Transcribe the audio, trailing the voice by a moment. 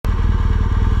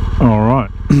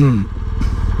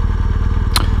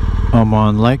I'm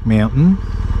on Lake Mountain,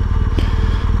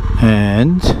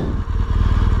 and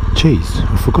geez,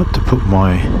 I forgot to put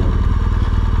my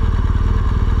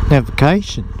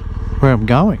navigation where I'm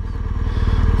going.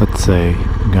 Let's see,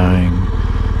 I'm going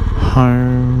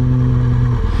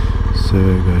home,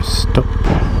 so go stop,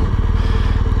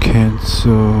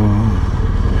 cancel,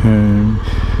 home,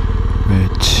 where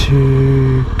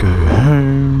to go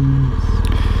home,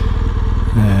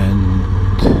 and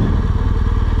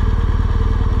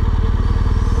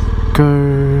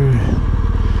go,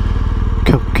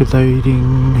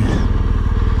 calculating,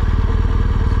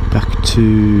 back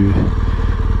to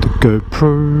the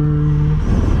GoPro,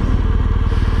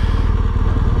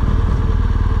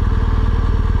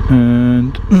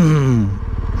 and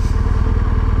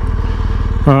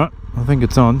alright, I think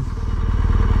it's on.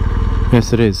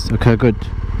 Yes, it is. Okay, good.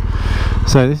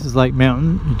 So this is Lake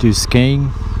Mountain. You do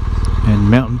skiing and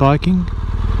mountain biking.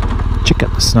 Check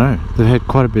out the snow. They've had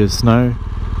quite a bit of snow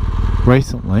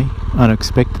recently,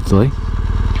 unexpectedly,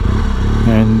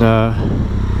 and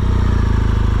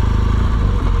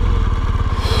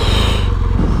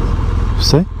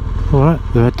see, alright,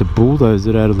 they've had to bulldoze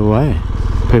it out of the way.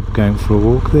 People going for a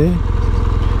walk there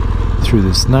through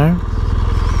the snow.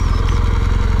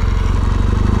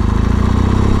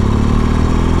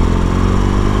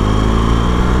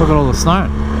 Look at all the snow.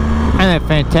 Ain't that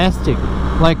fantastic?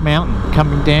 Lake Mountain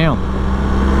coming down.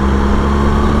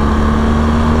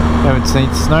 Haven't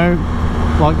seen snow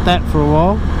like that for a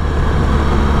while.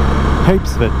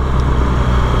 Heaps of it.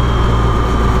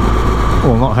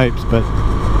 Well, not heaps, but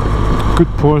a good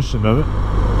portion of it.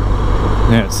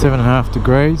 Now it's 7.5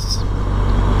 degrees,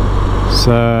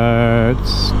 so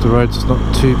the road's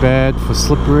not too bad for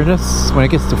slipperiness. When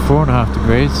it gets to 4.5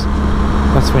 degrees,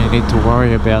 that's when you need to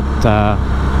worry about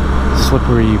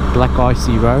slippery black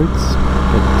icy roads.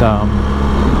 But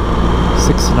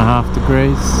 6.5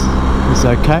 degrees is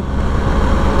okay.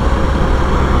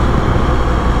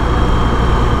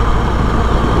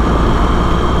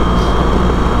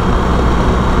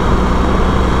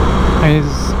 And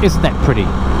isn't that pretty?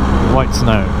 White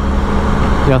snow.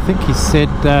 Yeah, I think he said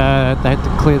they had to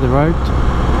clear the road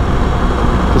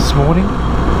this morning,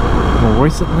 more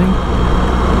recently,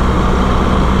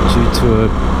 due to a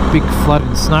big flood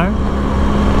in snow.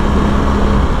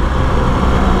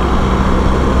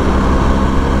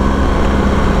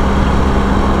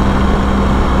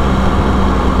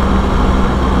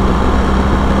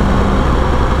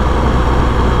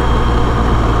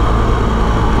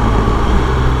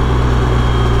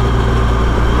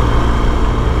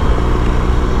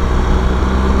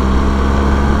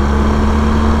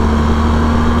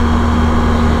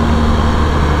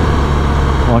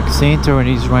 Like Santa and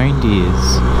his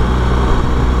reindeers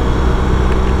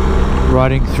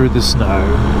riding through the snow.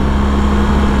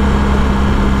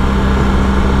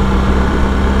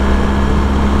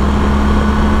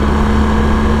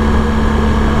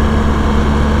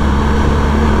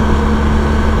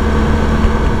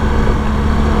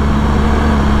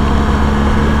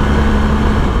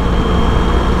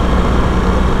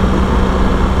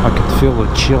 I can feel the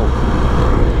chill,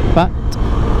 but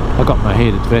I got my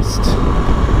heated vest,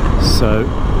 so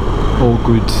all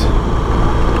good.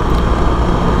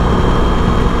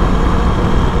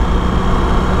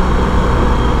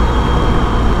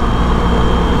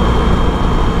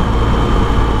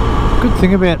 Good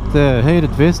thing about the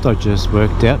heated vest I just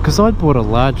worked out, because I bought a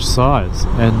large size,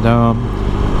 and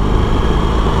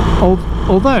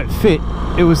although it fit,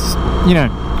 it was, you know,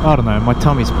 I don't know, my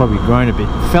tummy's probably grown a bit.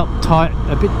 Felt tight,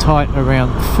 a bit tight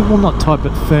around, well, not tight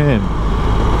but firm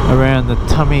around the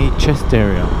tummy chest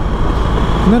area.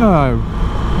 And then I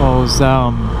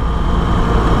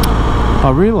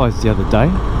realised the other day,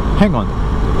 hang on,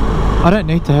 I don't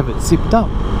need to have it zipped up.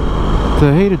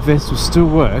 The heated vest will still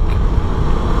work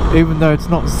even though it's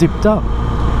not zipped up.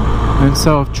 And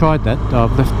so I've tried that.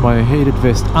 I've left my heated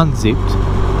vest unzipped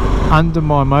under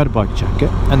my motorbike jacket,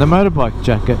 and the motorbike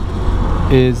jacket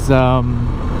is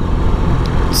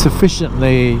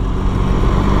sufficiently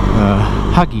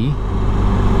huggy,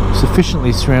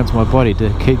 sufficiently surrounds my body to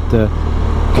keep the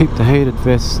heated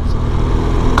vest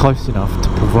close enough to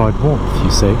provide warmth, you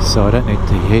see. So I don't need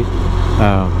to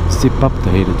zip up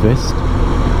the heated vest.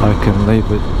 I can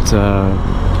leave it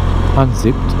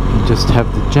unzipped and just have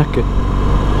the jacket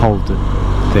hold it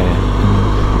there,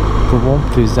 and the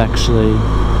warmth is actually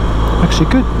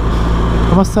good.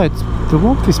 I must say, the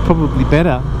warmth is probably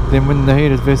better than when the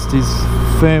heated vest is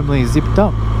firmly zipped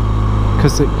up,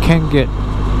 because it can get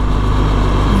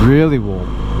really warm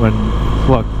when,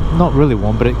 well, not really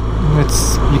warm, but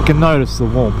you can notice the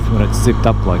warmth when it's zipped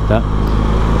up like that.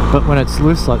 But when it's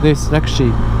loose like this, it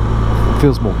actually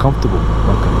feels more comfortable,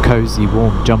 like a cozy,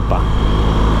 warm jumper,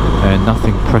 and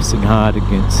nothing pressing hard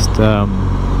against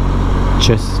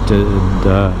chest and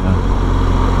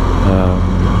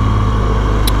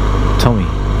tummy,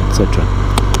 etc.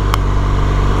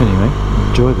 Anyway,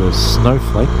 enjoy the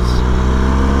snowflakes.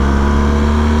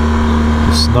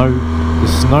 The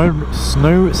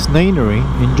scenery.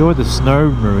 Enjoy the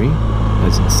snow-mery,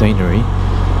 as in scenery.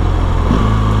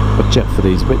 Watch out for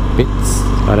these wet bits.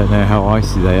 I don't know how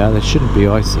icy they are. They shouldn't be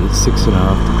icy. It's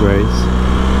 6.5 degrees,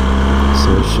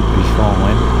 so it should be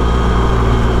fine.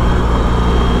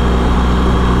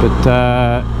 But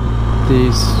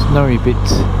the snowy bit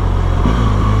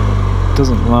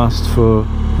doesn't last for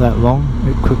that long.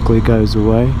 It quickly goes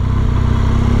away.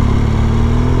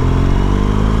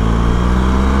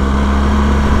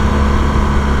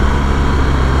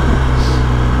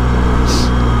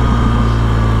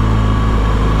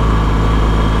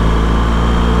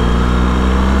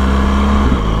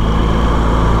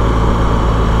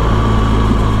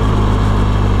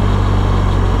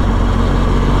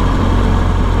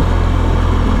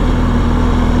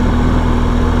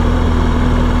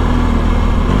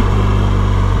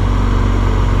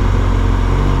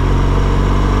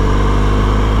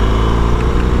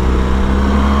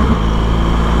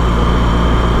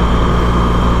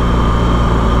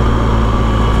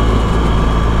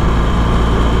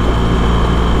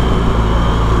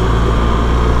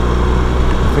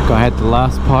 I had the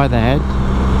last pie they had,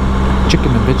 chicken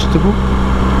and vegetable.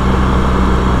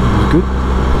 It was good.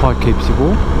 Pie keeps you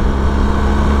warm.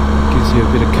 Gives you a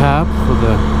bit of carb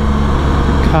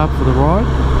for the ride.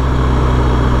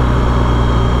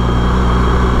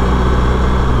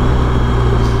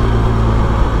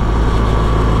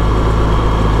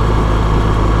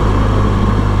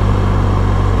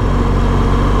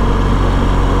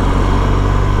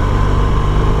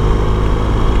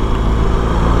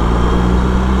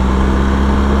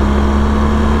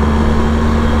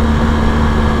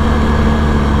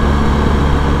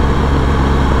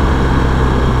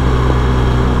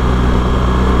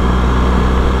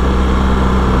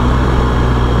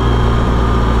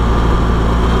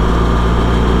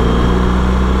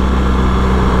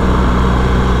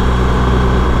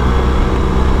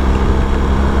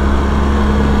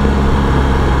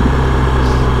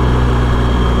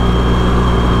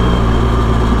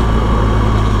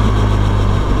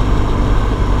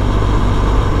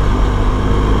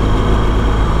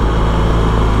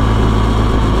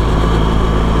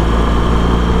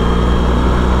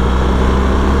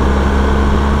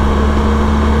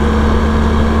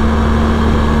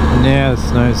 Now the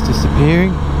snow is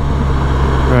disappearing,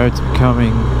 road's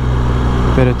becoming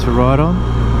better to ride on.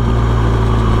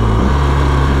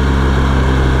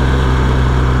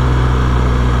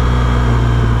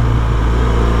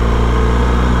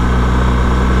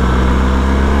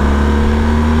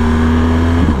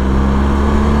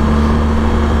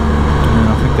 And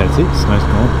I think that's it, snow's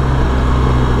gone.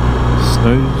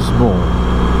 Snow's more.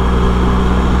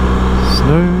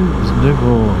 Snow's no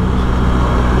more.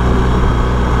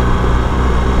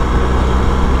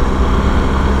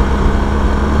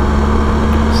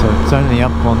 It's only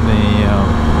up on the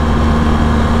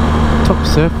top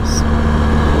surface.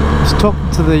 I was talking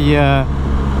to the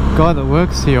guy that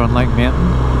works here on Lake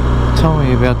Mountain, told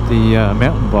me about the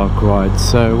mountain bike rides.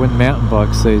 So when mountain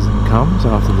bike season comes,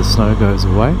 after the snow goes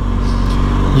away,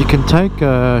 you can take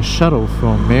a shuttle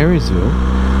from Marysville,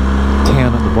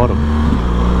 town at the bottom,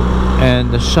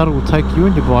 and the shuttle will take you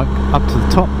and your bike up to the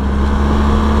top.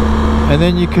 And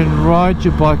then you can ride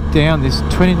your bike down this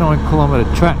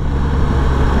 29-kilometre track,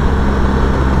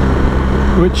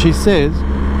 which he says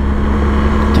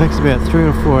takes about 3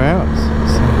 or 4 hours.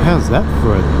 So how's that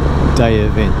for a day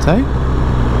event, eh?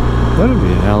 That'll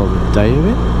be a hell of a day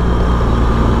event.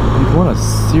 You'd want to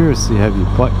seriously have your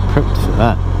bike prepped for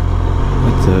that.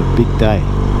 It's a big day.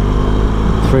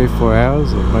 3 or 4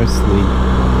 hours of mostly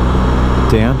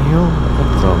downhill,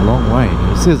 that's a long way.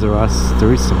 He says there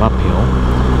is some uphill,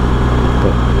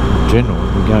 but in general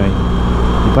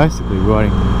you're basically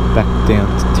riding back down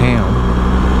to town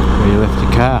where you left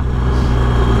your car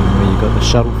and where you got the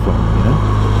shuttle from, you know.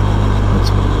 That's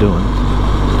what I'm doing.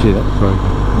 Gee, that road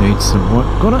needs some work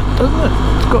on it, doesn't it?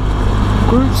 It's got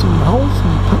grooves and holes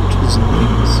and punches and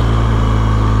things.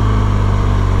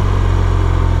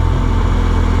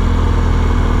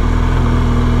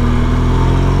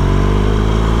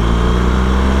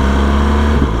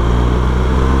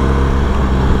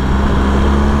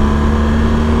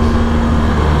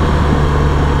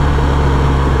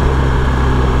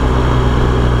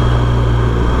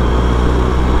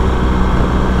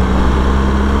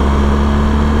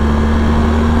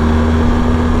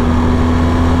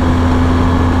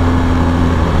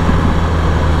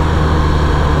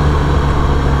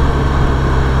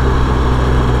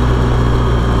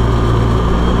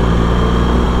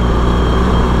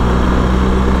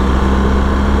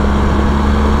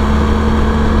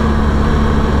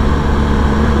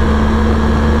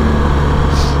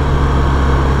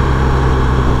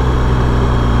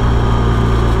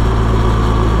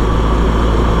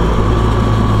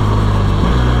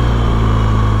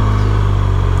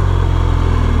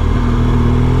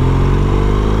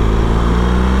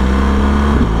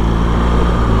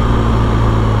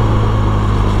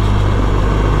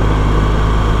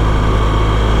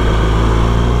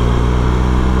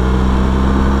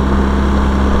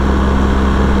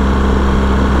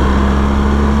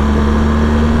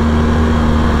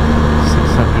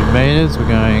 kilometres, we're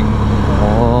going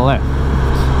left.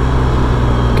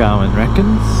 Garmin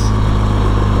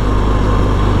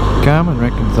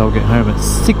reckons I'll get home at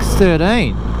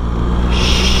 6:13.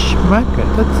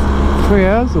 Schmacker, that's 3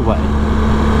 hours away.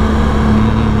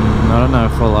 I don't know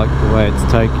if I like the way it's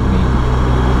taking me.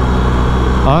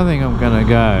 I think I'm gonna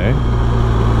go,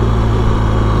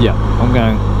 I'm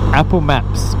going Apple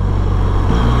Maps,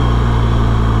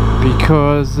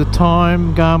 because the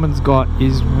time Garmin's got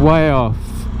is way off.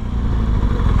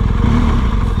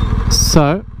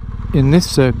 So in this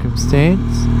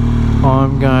circumstance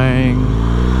I'm going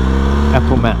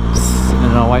Apple Maps,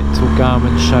 and I'll wait till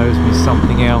Garmin shows me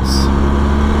something else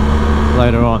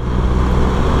later on.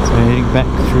 So heading back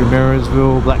through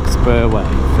Marysville, Black Spur Way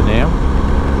for now.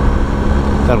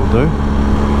 That'll do.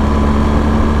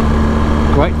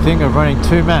 Great thing of running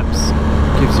 2 maps,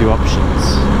 gives you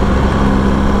options.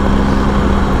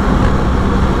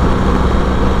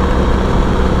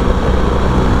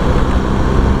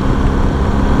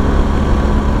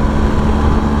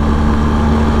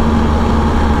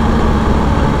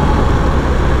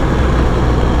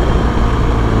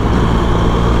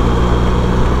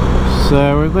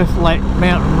 So we've left Lake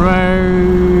Mountain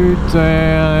Road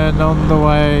and on the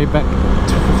way back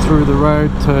through the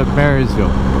road to Marysville.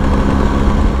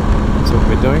 That's what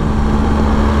we're doing.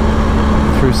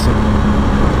 Through some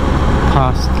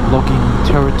past logging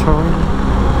territory.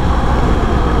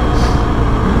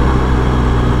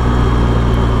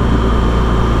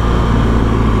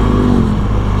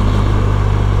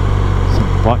 Some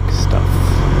bike stuff.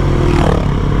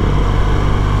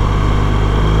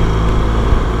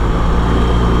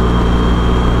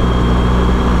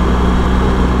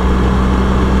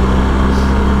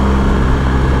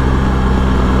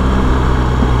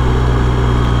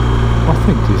 I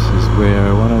think this is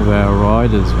where one of our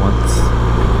riders once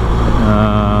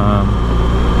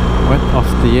went off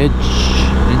the edge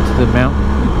into the mountain.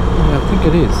 Yeah, I think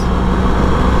it is.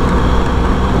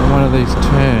 On one of these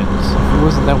turns. If it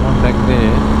wasn't that one back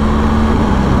there, it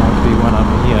might be one up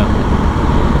here.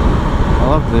 I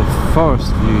love the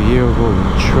forest view here of all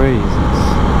the trees. It's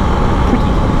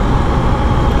pretty.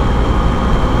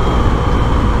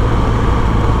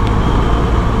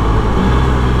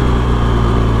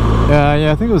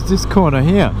 Yeah, I think it was this corner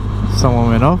here. Someone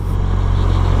went off.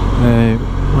 They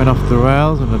went off the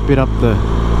rails and a bit up the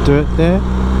dirt there.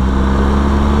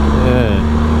 Yeah.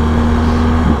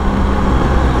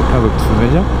 That looked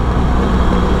familiar.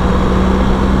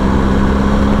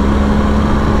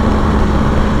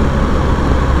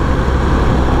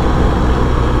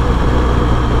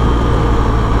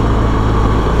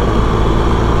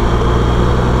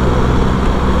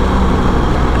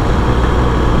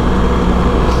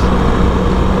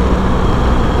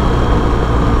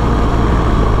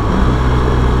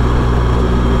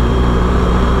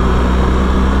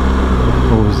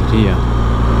 Here.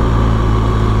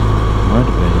 Might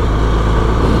have been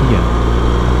here.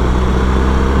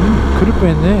 Could have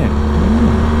been there.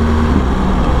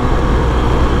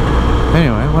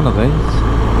 Anyway, one of these.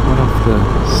 One off the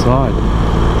side.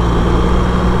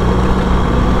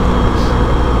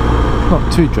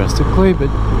 Not too drastically, but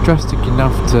drastic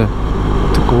enough to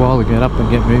took a while to get up and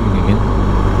get moving again.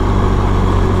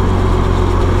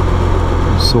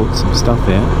 We'll sort some stuff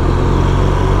out.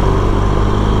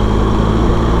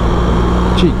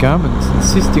 Gee, Garmin's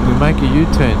insisting we make a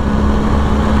U-turn.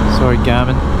 Sorry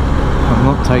Garmin, I'm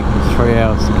not taking 3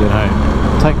 hours to get home.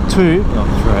 I'll take 2, not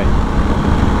 3.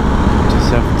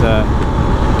 Just have to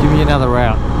give me another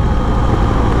route.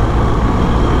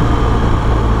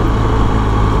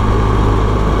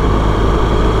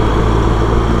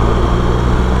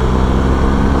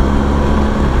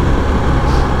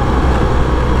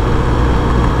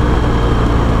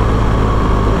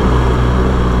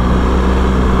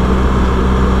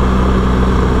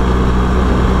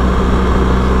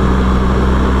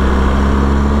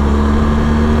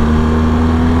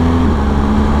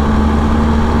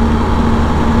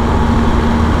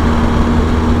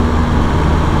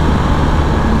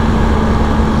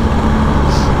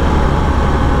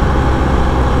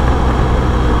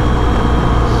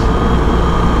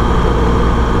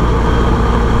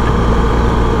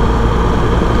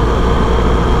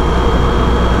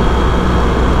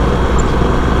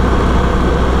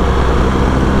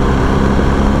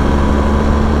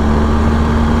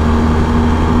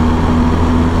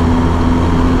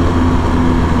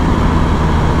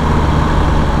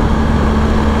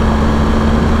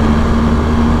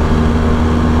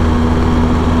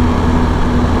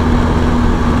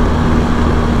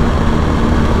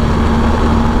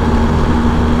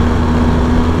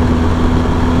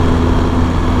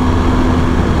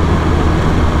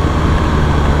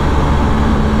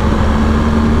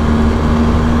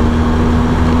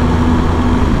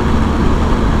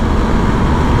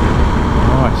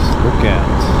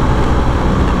 out.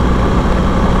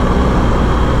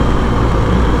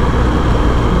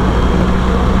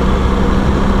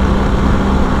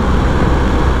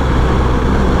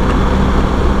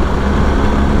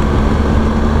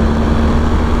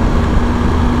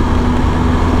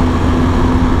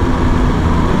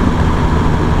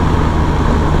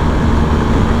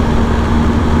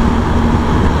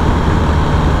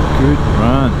 Good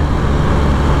run.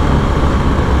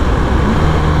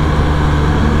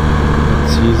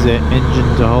 Let's use that engine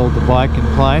to hold the bike in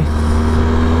place.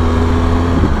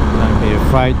 Don't be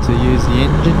afraid to use the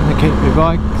engine to keep your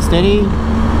bike steady.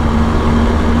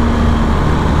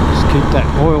 Just keep that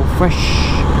oil fresh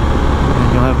and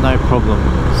you'll have no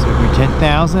problems. Every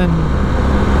 10,000,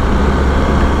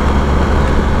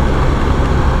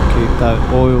 keep that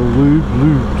oil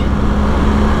lubed.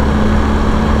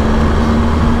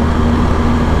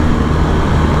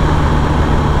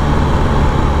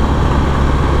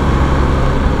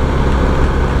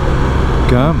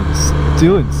 Garmin's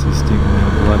still insisting on a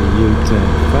bloody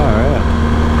U-turn, far out.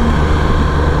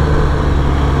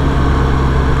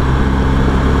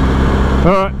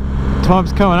 Alright,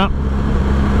 time's coming up.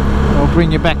 I'll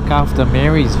bring you back after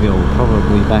Marysville,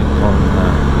 probably back on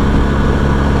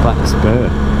Black Spur.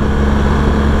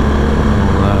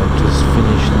 I'll just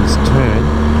finish this turn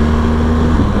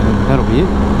and that'll be it.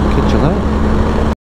 Catch you later.